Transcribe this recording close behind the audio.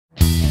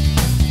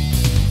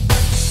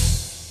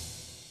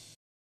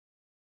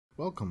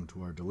Welcome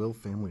to our DeLille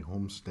Family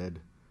Homestead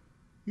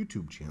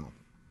YouTube channel.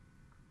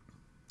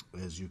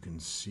 As you can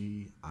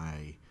see,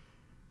 I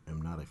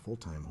am not a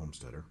full-time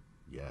homesteader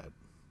yet.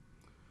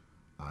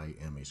 I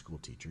am a school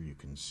teacher. You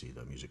can see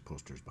the music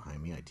posters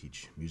behind me. I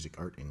teach music,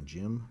 art, and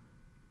gym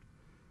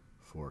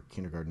for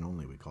kindergarten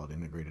only. We call it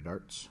Integrated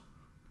Arts,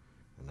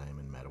 and I am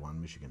in Matawan,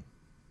 Michigan.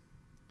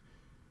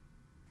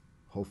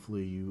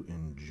 Hopefully you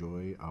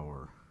enjoy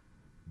our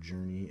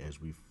journey as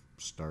we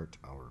start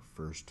our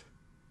first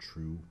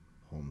true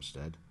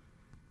homestead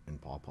in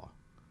Pawpaw.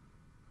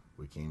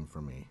 We came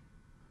from a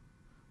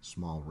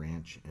small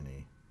ranch in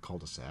a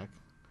cul-de-sac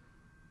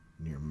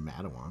near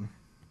Matawan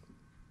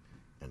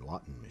in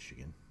Lawton,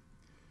 Michigan.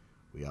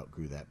 We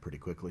outgrew that pretty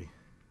quickly,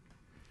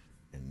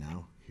 and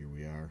now here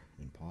we are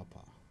in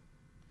Pawpaw.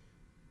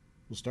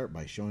 We'll start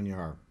by showing you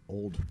our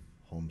old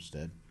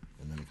homestead,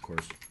 and then of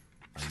course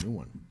our new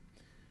one.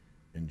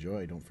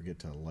 Enjoy. Don't forget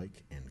to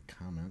like and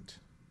comment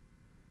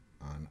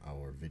on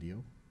our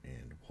video,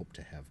 and hope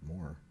to have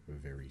more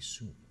very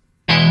soon.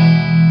 To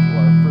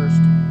our first,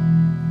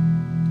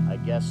 I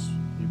guess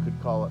you could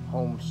call it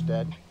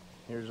homestead.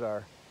 Here's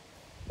our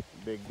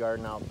big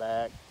garden out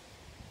back.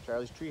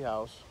 Charlie's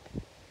treehouse.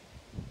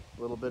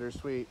 A little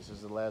bittersweet. This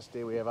is the last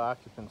day we have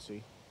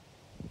occupancy.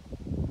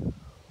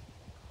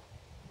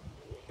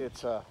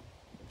 It's a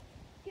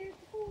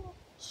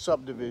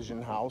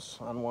subdivision house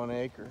on 1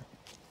 acre.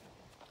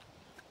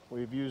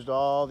 We've used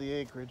all the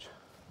acreage.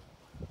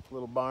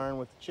 Little barn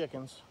with the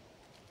chickens.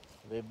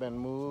 They've been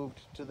moved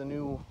to the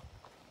new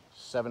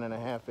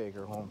 7.5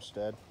 acre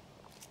homestead.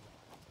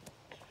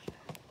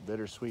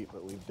 Bittersweet,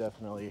 but we've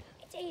definitely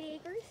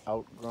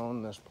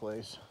outgrown this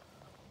place.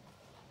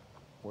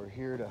 We're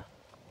here to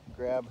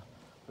grab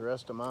the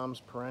rest of Mom's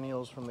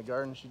perennials from the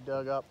garden she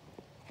dug up.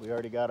 We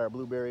already got our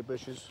blueberry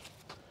bushes,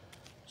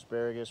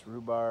 asparagus,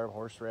 rhubarb,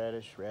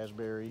 horseradish,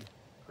 raspberry,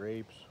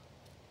 grapes.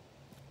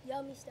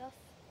 Yummy stuff.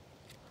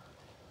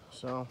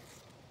 So,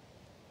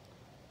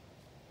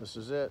 this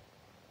is it.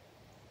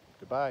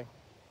 Goodbye.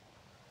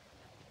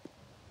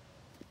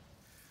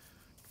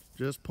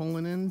 Just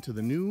pulling into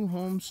the new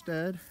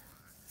homestead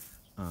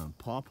on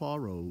Pawpaw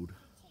Road.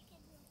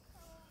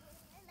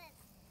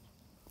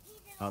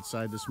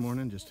 Outside this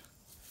morning, just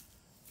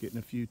getting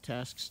a few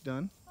tasks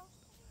done.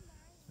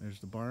 There's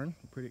the barn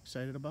I'm pretty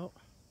excited about.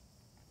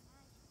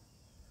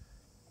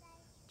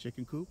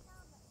 Chicken coop.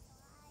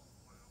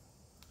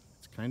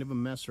 It's kind of a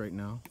mess right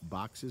now.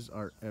 Boxes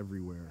are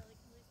everywhere.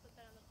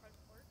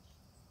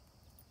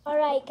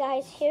 Alright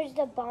guys, here's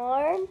the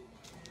barn.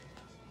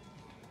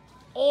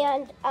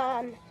 And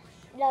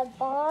the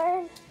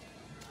barn,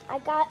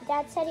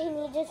 Dad said he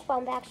needs his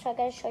phone back, so I'm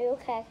going to show you,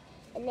 okay?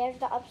 And there's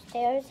the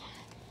upstairs.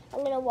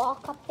 I'm going to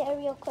walk up there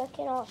real quick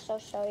and also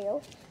show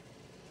you.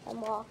 I'm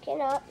walking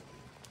up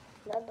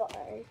the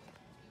barn.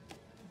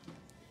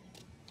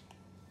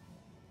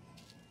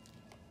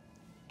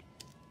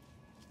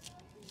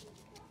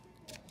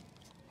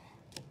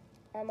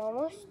 I'm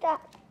almost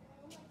up.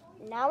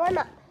 Now I'm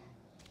up.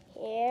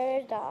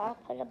 Here's the up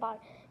of the barn.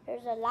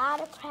 There's a lot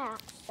of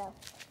cracks, so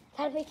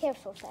gotta be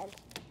careful, then.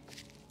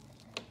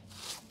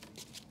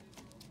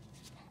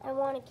 I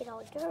want to get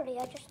all dirty.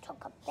 I just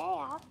took a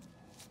bath.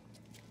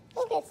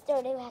 It gets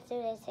dirty after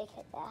they take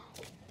a bath.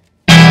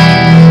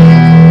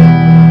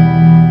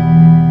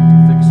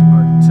 Fix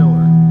our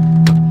tiller.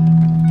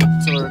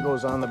 Tiller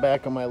goes on the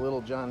back of my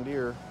little John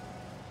Deere.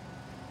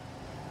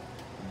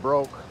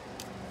 Broke.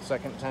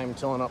 Second time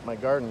tilling up my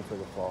garden for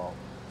the fall.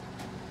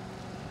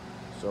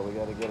 So we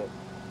got to get it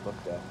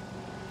looked at.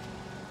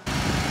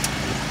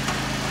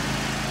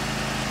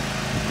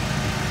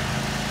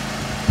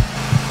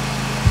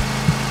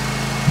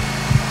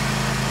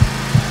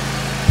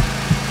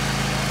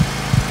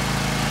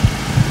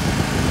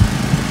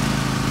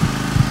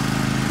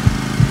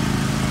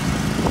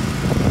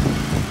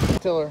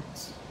 Tiller.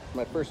 It's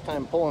my first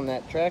time pulling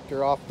that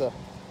tractor off the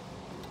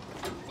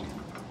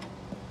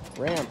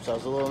ramps. I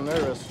was a little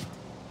nervous.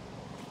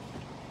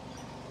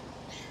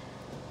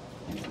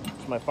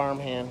 It's my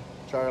farmhand,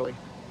 Charlie.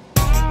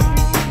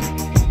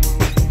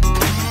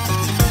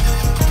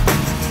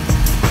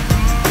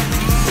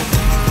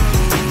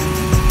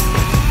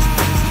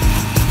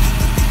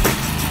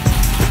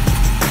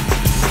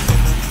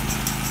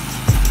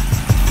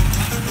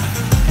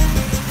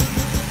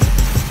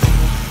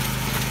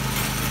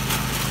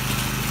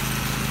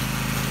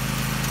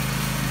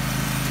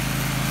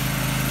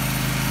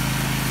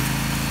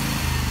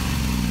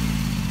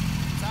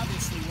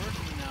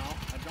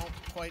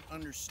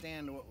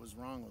 Understand what was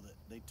wrong with it.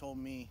 They told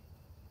me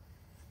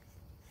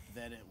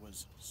that it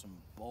was some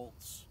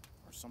bolts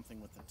or something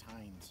with the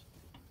tines.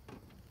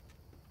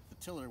 The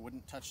tiller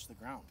wouldn't touch the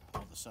ground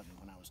all of a sudden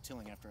when I was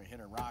tilling after I hit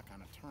a rock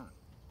on a turn.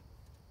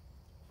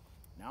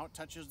 Now it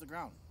touches the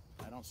ground.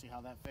 I don't see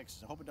how that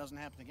fixes. I hope it doesn't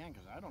happen again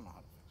because I don't know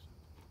how to fix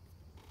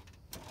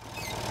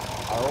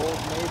it. Our old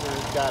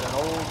neighbor's got an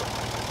old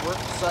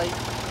work site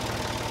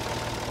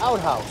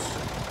outhouse.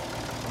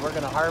 And we're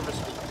going to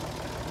harvest it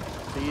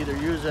to either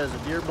use as a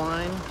deer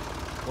blind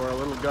or a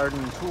little garden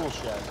tool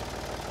shed.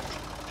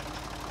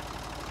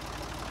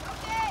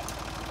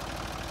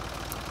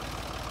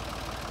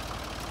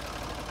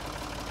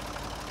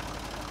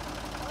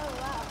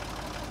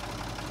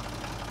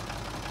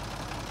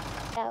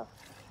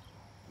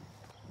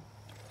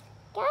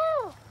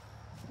 Go.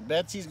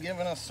 Betsy's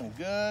giving us some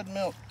good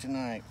milk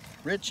tonight.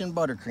 Rich in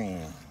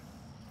buttercream.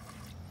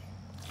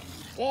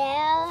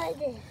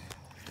 Good.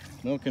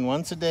 Milking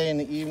once a day in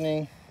the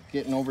evening,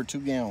 getting over 2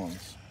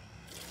 gallons.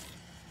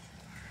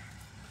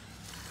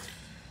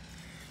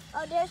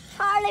 Oh, there's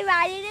Charlie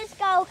riding his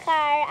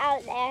go-kart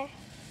out there.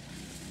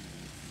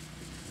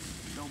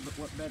 So, but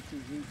what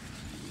Betsy's eating?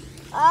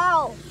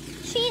 Oh,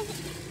 she's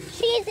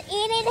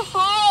eating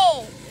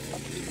hay.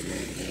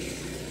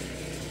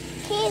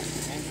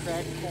 And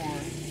cracked corn.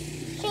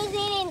 She's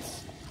eating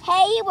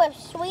hay with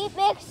sweet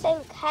mix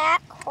and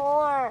cat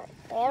corn.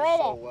 There it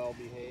So is. well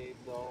behaved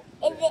though.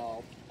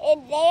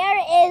 And there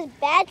is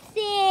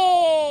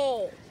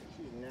Betsy.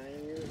 She's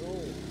 9 years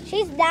old.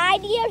 She's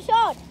 9 years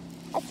old.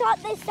 I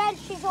thought they said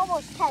she's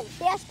almost 10.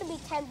 She has to be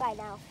 10 by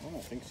now. I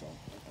don't think so.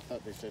 I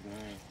thought they said 9.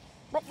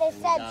 But they And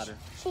we got said her.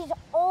 she's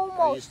almost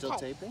 10. Are you still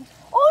taping?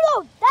 Oh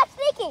no, that's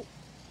leaking.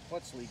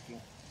 What's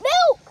leaking?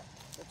 Milk.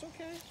 That's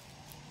okay.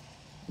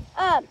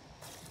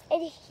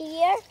 And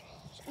here,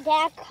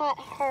 Dad cut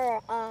her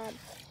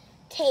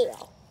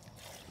tail.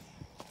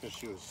 Because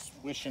she was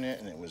squishing it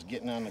and it was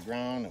getting on the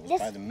ground. It was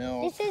by the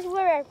milk. This is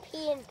where her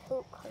pee and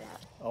poop come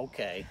out.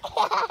 Okay.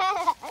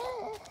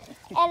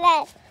 and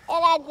then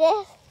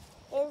this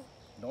is.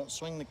 Don't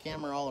swing the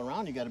camera all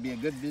around. You got to be a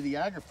good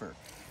videographer.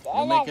 You'll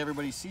And make then-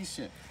 everybody see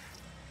shit.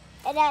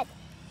 And then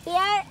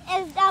here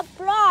is the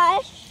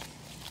brush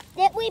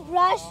that we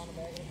brush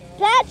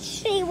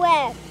Betsy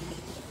with.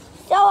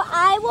 So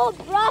I will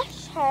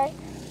brush her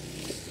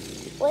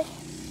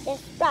with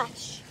this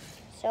brush.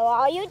 So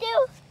all you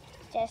do,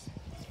 just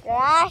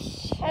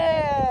brush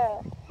her.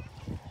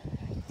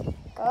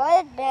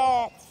 Good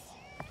bits.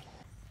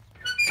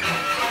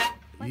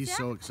 He's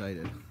so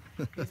excited.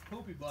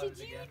 Poopy Did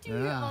you do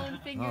your own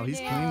fingernails? Oh, he's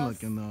clean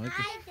looking though. did.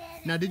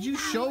 Now, did you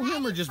show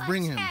him or just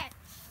bring him?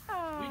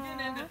 We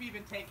didn't end up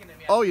even taking him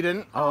yet. Oh, you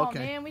didn't? Oh, Oh okay.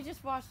 man, we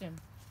just washed him.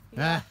 He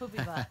got a poopy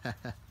butt.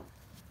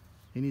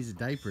 He needs a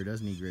diaper,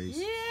 doesn't he, Grace?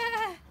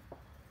 Yeah.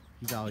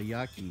 He's all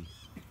yucky.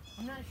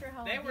 I'm not sure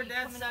how They he'll were be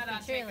dead coming set off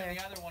on the taking trailer.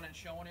 the other one and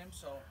showing him,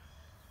 so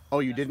Oh,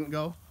 you didn't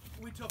go?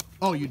 we took.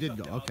 Oh, we you did took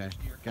go. the Okay. others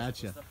here 'cause it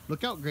Gotcha. was the-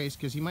 Look out, Grace,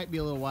 because he might be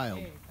a little wild.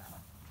 There you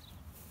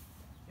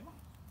go.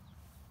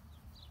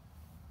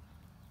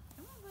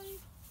 Come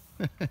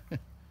on, buddy.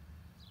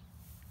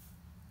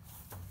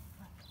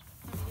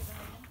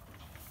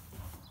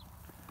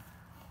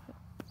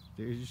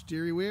 There's your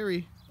steery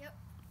weary. You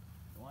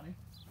want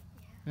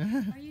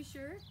him? Are you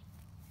sure?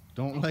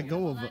 Don't let go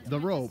Hold on of to the it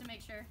just rope. to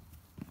make sure.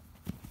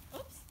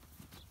 Oops.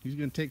 He's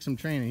going to take some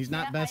training. He's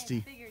not Yeah, Betsy.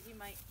 I figured he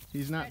might.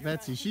 He's not Right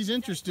Betsy. around. She's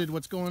interested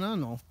what's going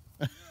on, though.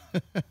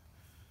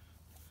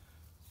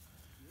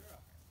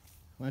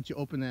 Why don't you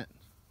open that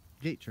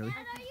gate, Charlie?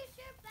 Dad, are you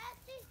sure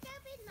Betsy's gonna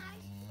be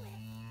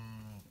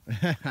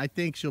nice with? I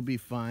think she'll be He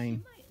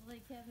fine. might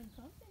like having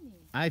company.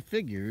 I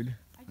figured.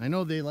 I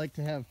know they like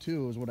to have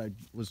two, is what I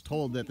was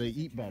told, that they Because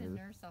eat you're trying to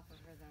better. nurse off of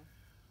her,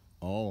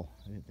 though. Oh,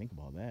 I didn't think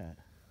about that.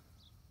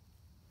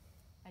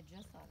 I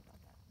just thought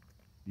about that.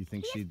 You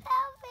think He's she'd...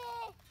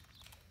 poopy.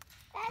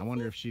 I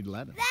wonder if she'd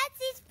let him.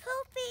 Betsy's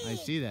poopy. I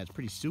see that. It's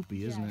pretty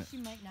soupy, isn't Yeah, it? she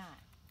might not.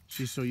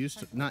 She's so used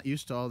to... Not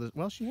used to all this...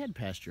 Well, she had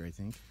pasture, I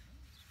think.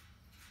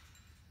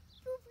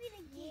 Poopy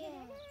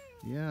again.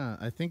 Yeah,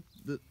 I think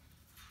the...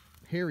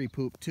 Hairy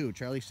poop, too.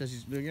 Charlie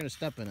says they're going to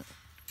step in it.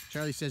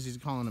 Charlie says he's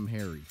calling him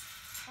Harry.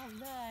 Oh,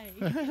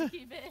 nice.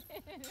 Keep it.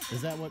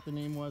 Is that what the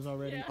name was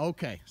already? Yeah.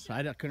 Okay, so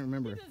I couldn't He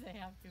remember. doesn't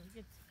have to. He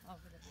gets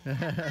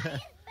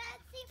confident.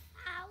 Betsy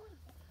found.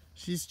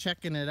 She's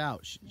checking it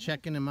out.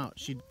 Checking him out.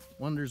 She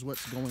wonders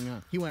what's going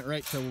on. He went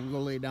right to go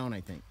lay down,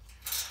 I think.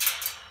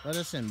 Let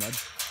us in, bud.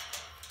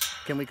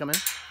 Can we come in?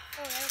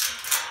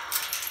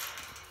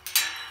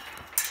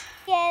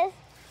 Yes,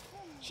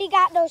 she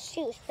got those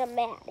shoes from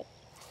Maddie,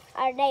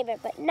 our neighbor,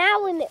 but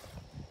now we move.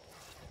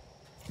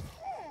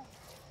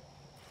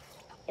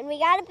 And we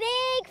got a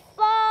big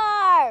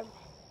farm.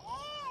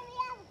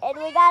 And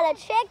we got a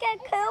chicken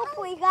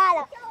coop. We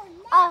got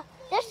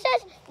this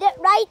says that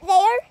right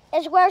there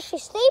is where she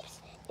sleeps,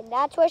 and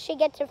that's where she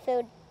gets her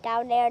food,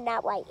 down there in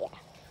that white area.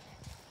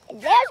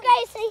 And there's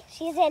Gracie.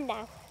 She's in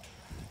now.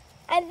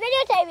 I'm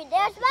videotaping.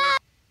 There's Mom.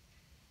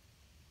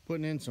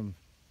 Putting in some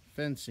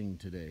fencing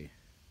today.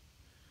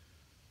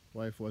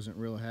 Wife wasn't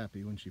real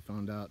happy when she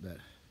found out that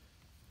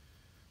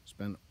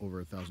spent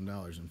over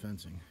 $1,000 in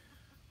fencing.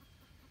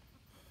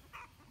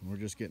 We're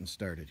just getting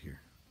started here.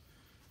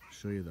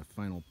 Show you the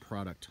final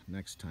product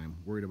next time.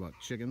 Worried about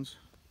chickens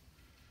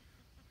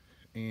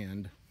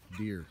and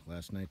deer.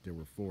 Last night there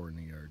were 4 in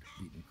the yard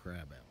eating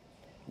crab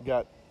apple.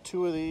 Got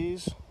 2 of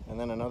these and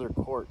then another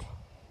quart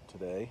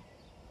today.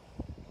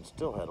 And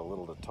still had a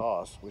little to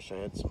toss. Wish I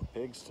had some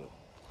pigs to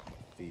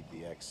feed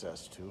the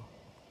excess to.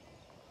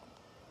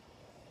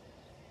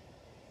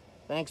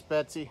 Thanks,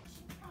 Betsy.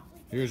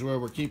 Here's where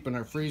we're keeping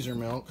our freezer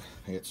milk.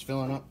 It's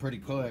filling up pretty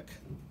quick.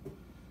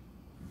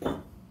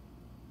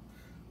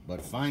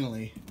 But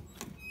finally,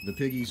 the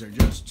piggies are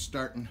just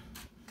starting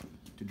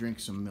to drink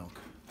some milk.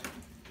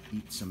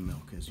 Eat some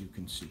milk, as you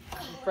can see.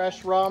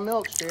 Fresh raw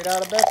milk straight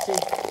out of Betsy.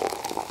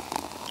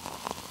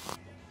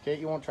 Kate,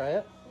 you won't try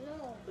it?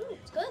 No.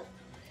 It's good.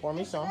 Pour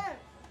me some.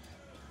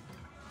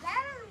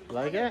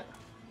 Like it?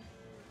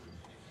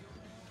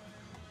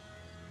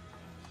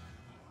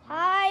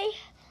 Hi,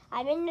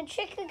 I'm in the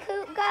chicken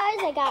coop, guys.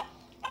 I got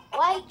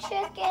white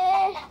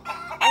chicken,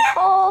 a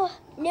whole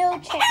new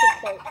chicken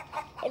coop.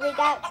 And we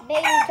got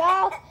baby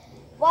dog.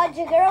 One's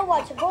a girl,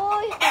 one's a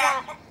boy. We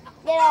got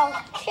little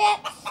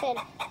chicks and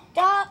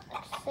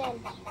ducks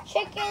and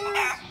chickens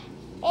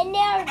in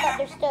there, but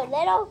they're still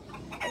little.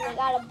 And we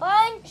got a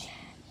bunch.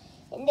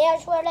 And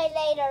there's where they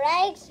lay their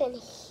eggs, and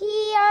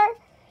here.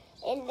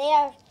 And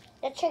there's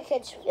the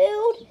chicken's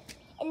food.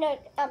 And the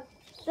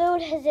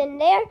food is in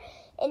there.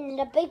 And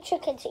the big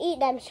chickens eat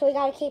them, so we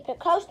gotta keep it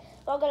close.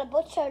 We're gonna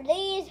butcher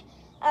these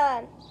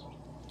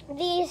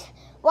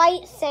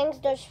white things.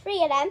 There's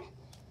 3 of them,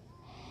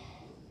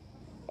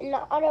 and the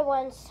other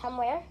one's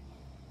somewhere.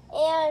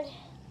 And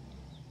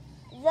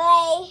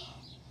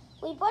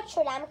we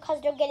butcher them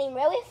because they're getting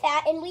really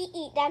fat, and we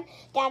eat them.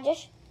 Dad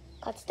just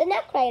cuts the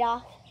neck right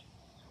off.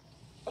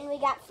 And we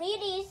got 3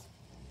 of these.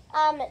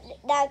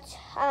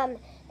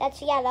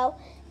 That's yellow.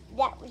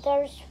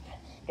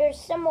 There's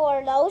some more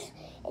of those,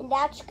 and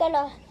that's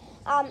gonna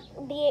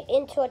be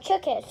into a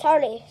chicken. It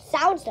already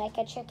sounds like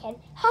a chicken.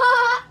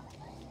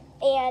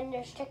 And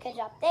there's chickens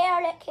up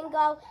there that can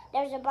go.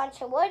 There's a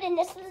bunch of wood, and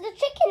this is the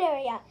chicken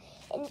area.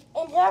 And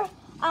they're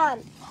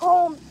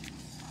home.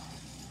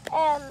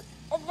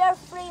 They're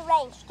free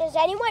range. Does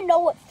anyone know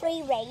what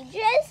free range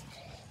is?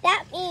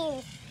 That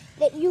means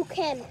that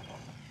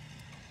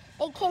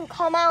they can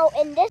come out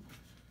in this.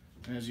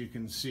 As you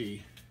can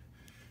see,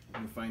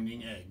 I'm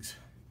finding eggs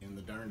in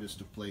the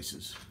darndest of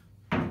places.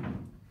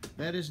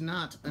 That is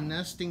not a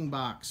nesting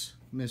box,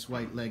 Miss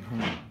White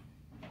Leghorn.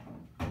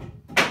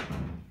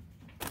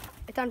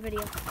 It's on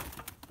video.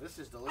 This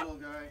is the little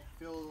guy.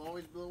 Feel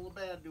always a little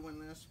bad doing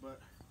this,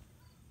 but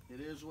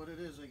it is what it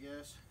is, I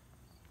guess.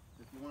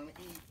 If you want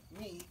to eat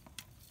meat.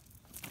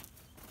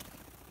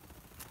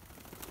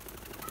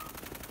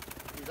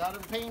 He's out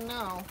of pain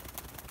now.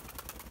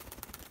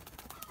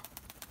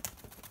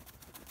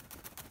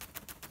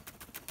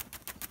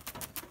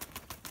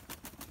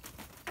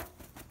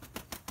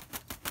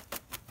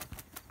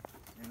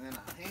 And then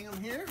I hang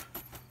him here.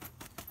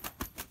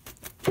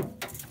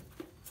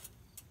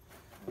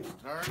 And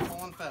start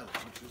pulling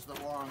feathers, which is the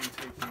long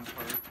taking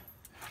part.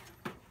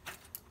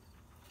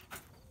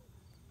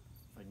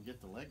 If I can get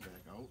the leg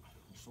back out,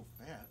 they're so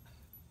fat.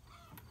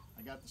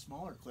 I got the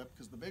smaller clip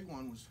because the big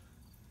one was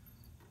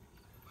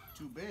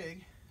too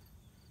big.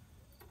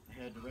 I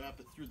had to wrap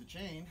it through the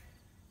chain,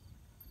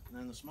 and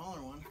then the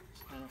smaller one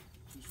is kind of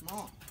too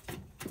small.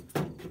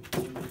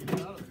 So you get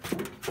it out of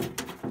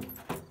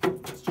there.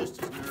 That's just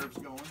his nerves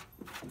going.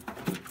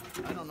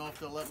 I don't know if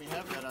they'll let me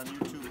have that on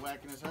YouTube,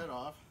 whacking his head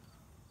off.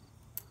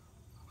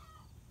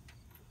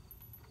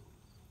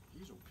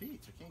 Jeez, oh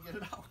Pete, I can't get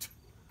it out.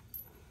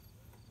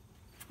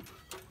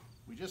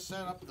 We just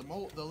set up the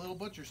little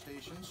butcher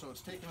station, so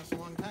it's taken us a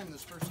long time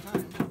this first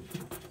time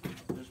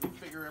as we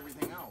figure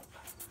everything out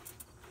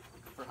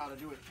for how to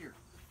do it here.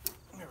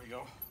 There we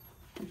go.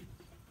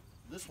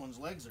 This one's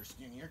legs are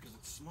skinnier because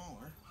it's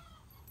smaller.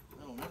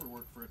 That'll never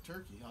work for a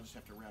turkey. I'll just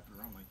have to wrap it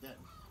around like that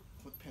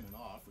and pin it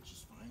off, which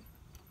is fine.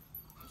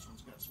 This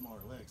one's got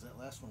smaller legs. That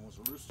last one was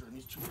a rooster, and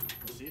these two,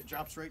 you see it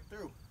drops right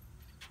through.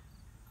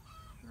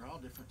 They're all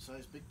different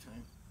size, big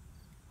time.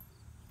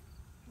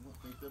 I don't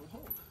think that'll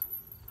hold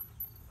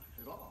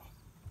at all.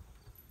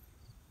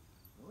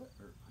 Will it?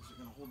 Or is it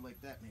going to hold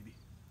like that maybe?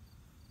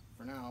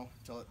 For now,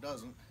 until it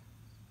doesn't.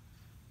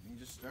 You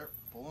just start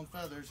pulling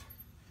feathers.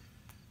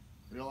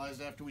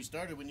 Realized after we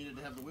started we needed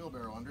to have the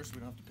wheelbarrow under so we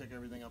don't have to pick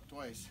everything up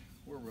twice.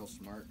 We're real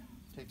smart.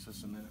 Takes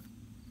us a minute.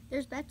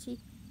 There's Betsy.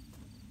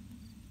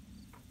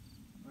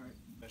 Alright,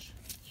 fish.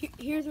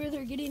 Here's where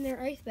they're getting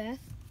their ice bath.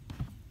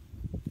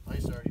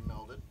 Ice already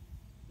melted.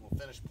 We'll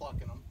finish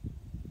plucking them.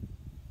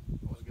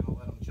 I was going to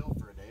let them chill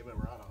for a day, but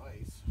we're out of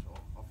ice, so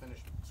I'll finish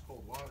this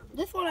cold water. But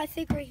This one I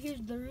think right here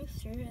is the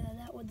rooster, and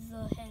that one's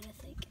the head,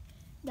 I think.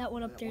 That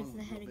one up That there is one the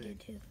was head real again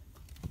big. too.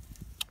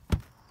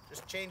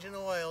 just changing the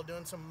oil,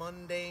 doing some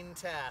mundane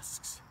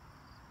tasks.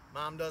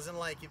 Mom doesn't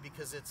like it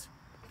because it's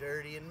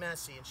dirty and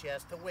messy and she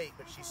has to wait,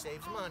 but she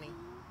saves money.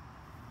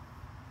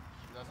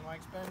 She doesn't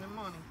like spending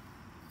money.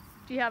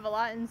 Do you have a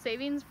lot in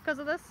savings because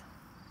of this?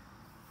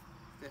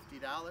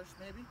 $50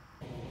 maybe?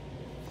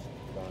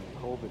 On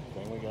COVID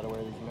thing, we gotta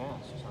wear these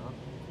masks,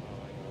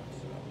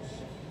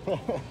 huh?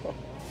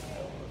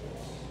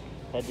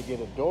 Had to get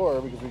a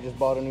door because we just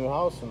bought a new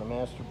house and the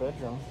master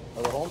bedroom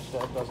of the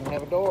homestead doesn't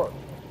have a door.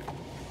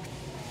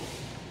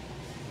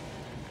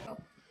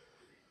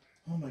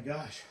 Oh my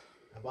gosh,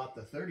 I bought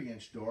the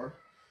 30-inch door,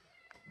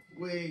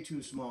 way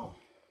too small.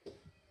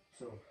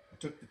 So I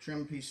took the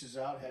trim pieces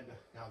out,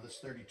 now this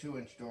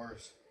 32-inch door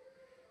is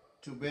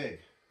too big.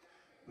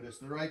 But it's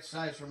the right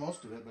size for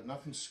most of it, but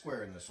nothing's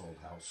square in this old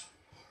house.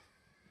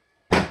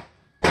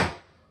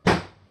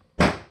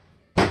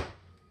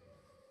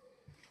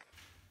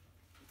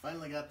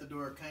 Finally got the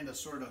door kind of,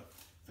 sort of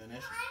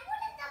finished.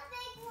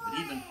 It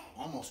even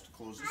almost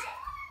closes.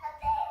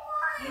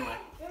 Anyway.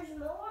 There's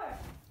more.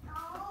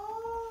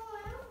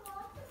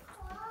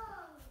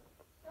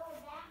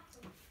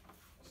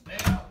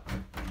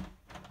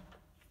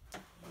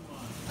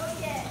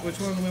 Which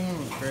one do we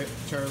want,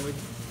 Charlie?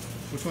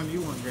 Which one do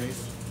you want,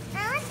 Grace? I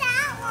want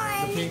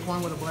that The one. pink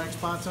one with the black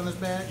spots on his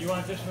back? You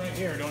want this one right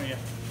here, don't you?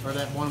 Or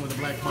that one with the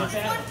black spots?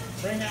 Get that one.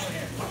 Bring that one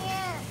here.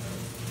 Yeah.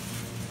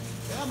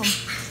 Grab him.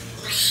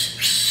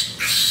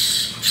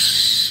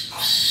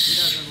 He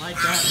doesn't like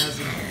that, does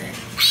he?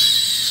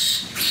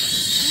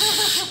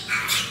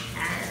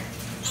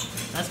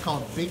 That's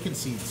called bacon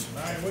seeds.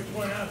 All right, which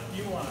one else do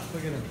you want?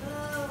 Look at him.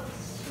 Oh,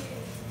 shit.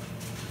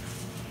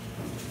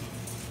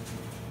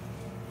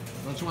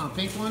 Don't you want a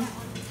pink one?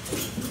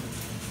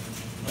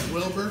 Like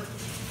Wilbur?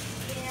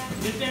 Yeah.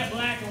 Get that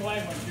black and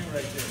white one too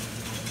right there.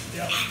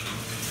 Yep.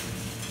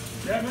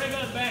 Grab right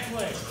on the back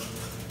leg.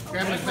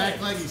 Grab his back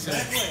leg, he said.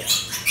 Back leg.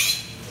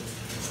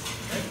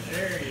 Right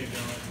there you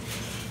go.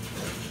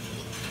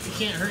 He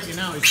can't hurt you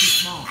now, he's too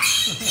small.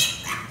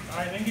 All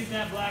right, then get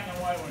that black and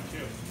white one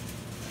too.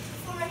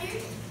 Over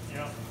here?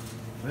 Yep.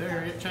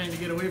 They're trying to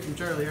get away from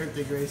Charlie, aren't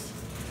they, Grace?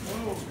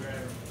 Whoa, grab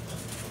her.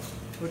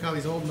 Look how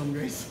he's holding them,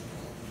 Grace.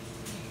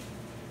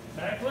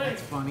 Back leg.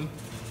 That's funny.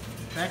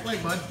 Back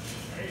leg, bud.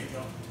 There you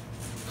go.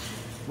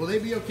 Will they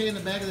be okay in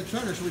the back of the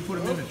truck, or should we put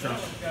them in the Oops, truck?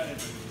 that one's got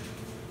it.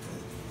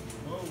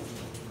 Whoa.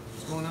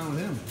 What's going on with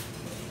him?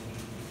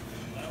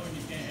 That one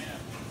you can't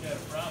have. You got a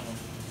problem.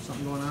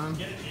 Something going on?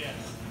 Get it, yeah.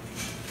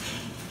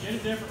 Get a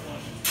different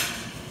one.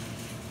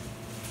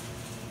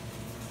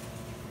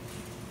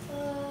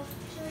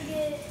 Should we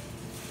get...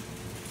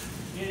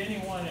 Get any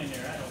one in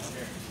there, I don't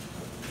care.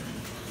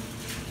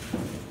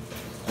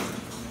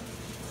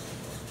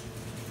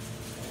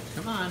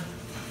 Come on.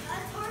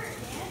 That's hard,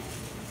 Dad.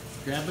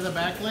 Grab with the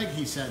back leg,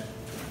 he said.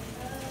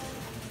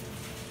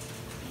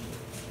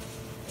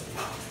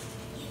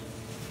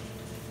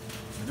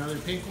 Another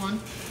pink one.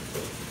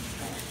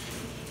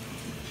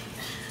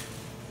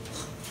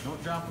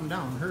 Don't drop him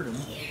down, hurt him.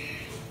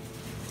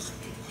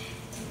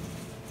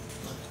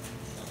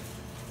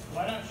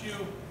 Why don't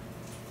you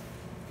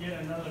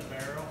get another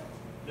barrel?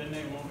 Then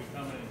they won't be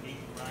coming and eating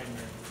riding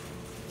there.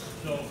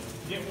 So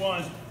get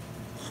one.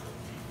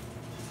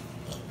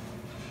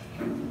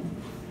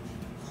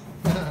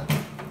 I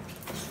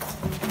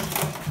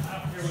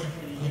don't care which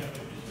one you get,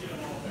 but just get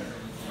them all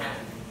barrels.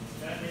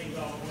 That means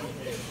all one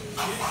big.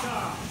 Get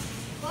Tom.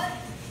 What?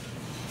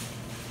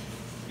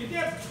 Get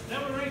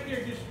that one right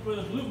there, just with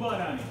a blue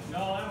butt on it. No,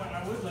 that one,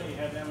 I would let you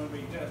have that one, but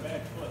you got a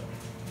bad foot.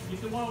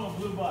 Get the one with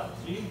blue butt.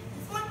 See?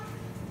 This one?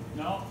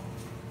 No.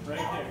 Right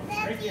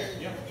there. Right there.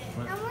 Yep.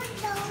 I want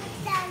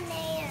those down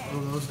there. Oh,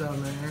 those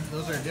down there?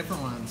 Those are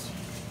different ones.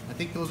 I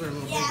think those are a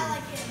little Yeah, I bigger.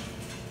 like it.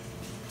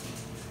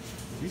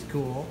 He's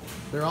cool.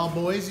 They're all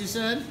boys, you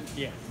said?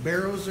 Yeah.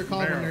 Barrows they're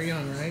called when they're Barrows.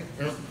 young, right?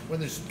 Or Yep. when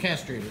they're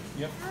castrated.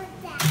 Yep. I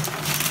want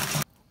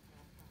that.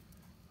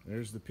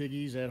 There's the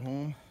piggies at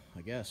home,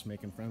 I guess,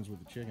 making friends with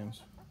the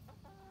chickens.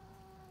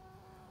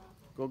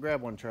 Go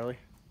grab one, Charlie.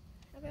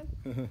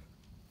 Okay.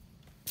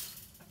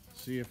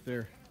 See if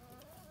they're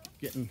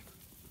getting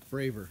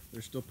braver.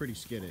 They're still pretty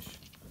skittish.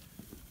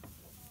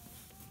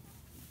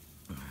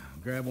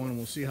 Grab one and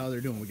we'll see how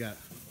they're doing. We got,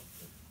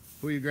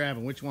 who are you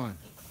grabbing? Which one?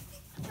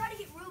 I'm trying to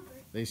get Ruger.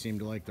 They seem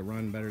to like to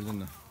run better than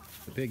the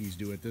piggies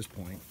do at this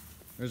point.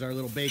 There's our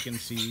little bacon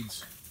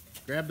seeds.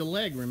 Grab the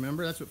leg,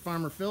 remember? That's what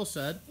Farmer Phil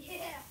said. Yeah.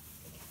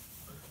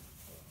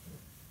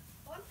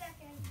 1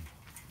 second.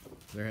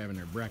 They're having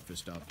their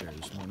breakfast out there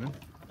this morning.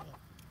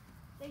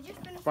 They just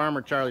finished.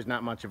 Farmer Charlie's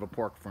not much of a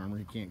pork farmer.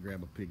 He can't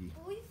grab a piggy.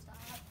 Please stop.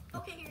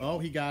 Okay, here. Oh,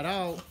 he got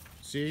out.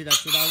 See,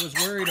 that's what I was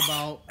worried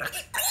about.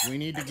 We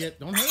need to get,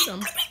 don't hurt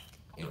him.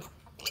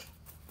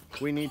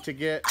 We need to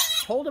get,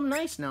 hold him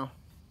nice now.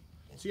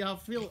 See how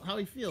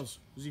he feels.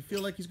 Does he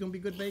feel like he's going to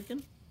be good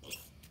bacon?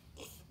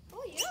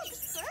 Oh, yeah,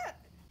 it's fat.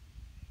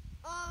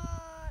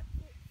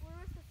 We're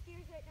with the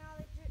steers right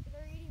now.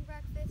 They're eating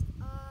breakfast.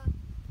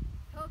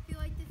 Hope you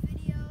like this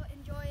video,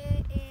 enjoy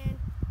it, and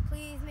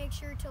please make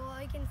sure to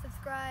like and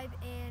subscribe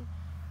and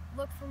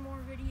look for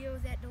more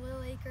videos at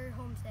DeLille Acres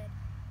Homestead.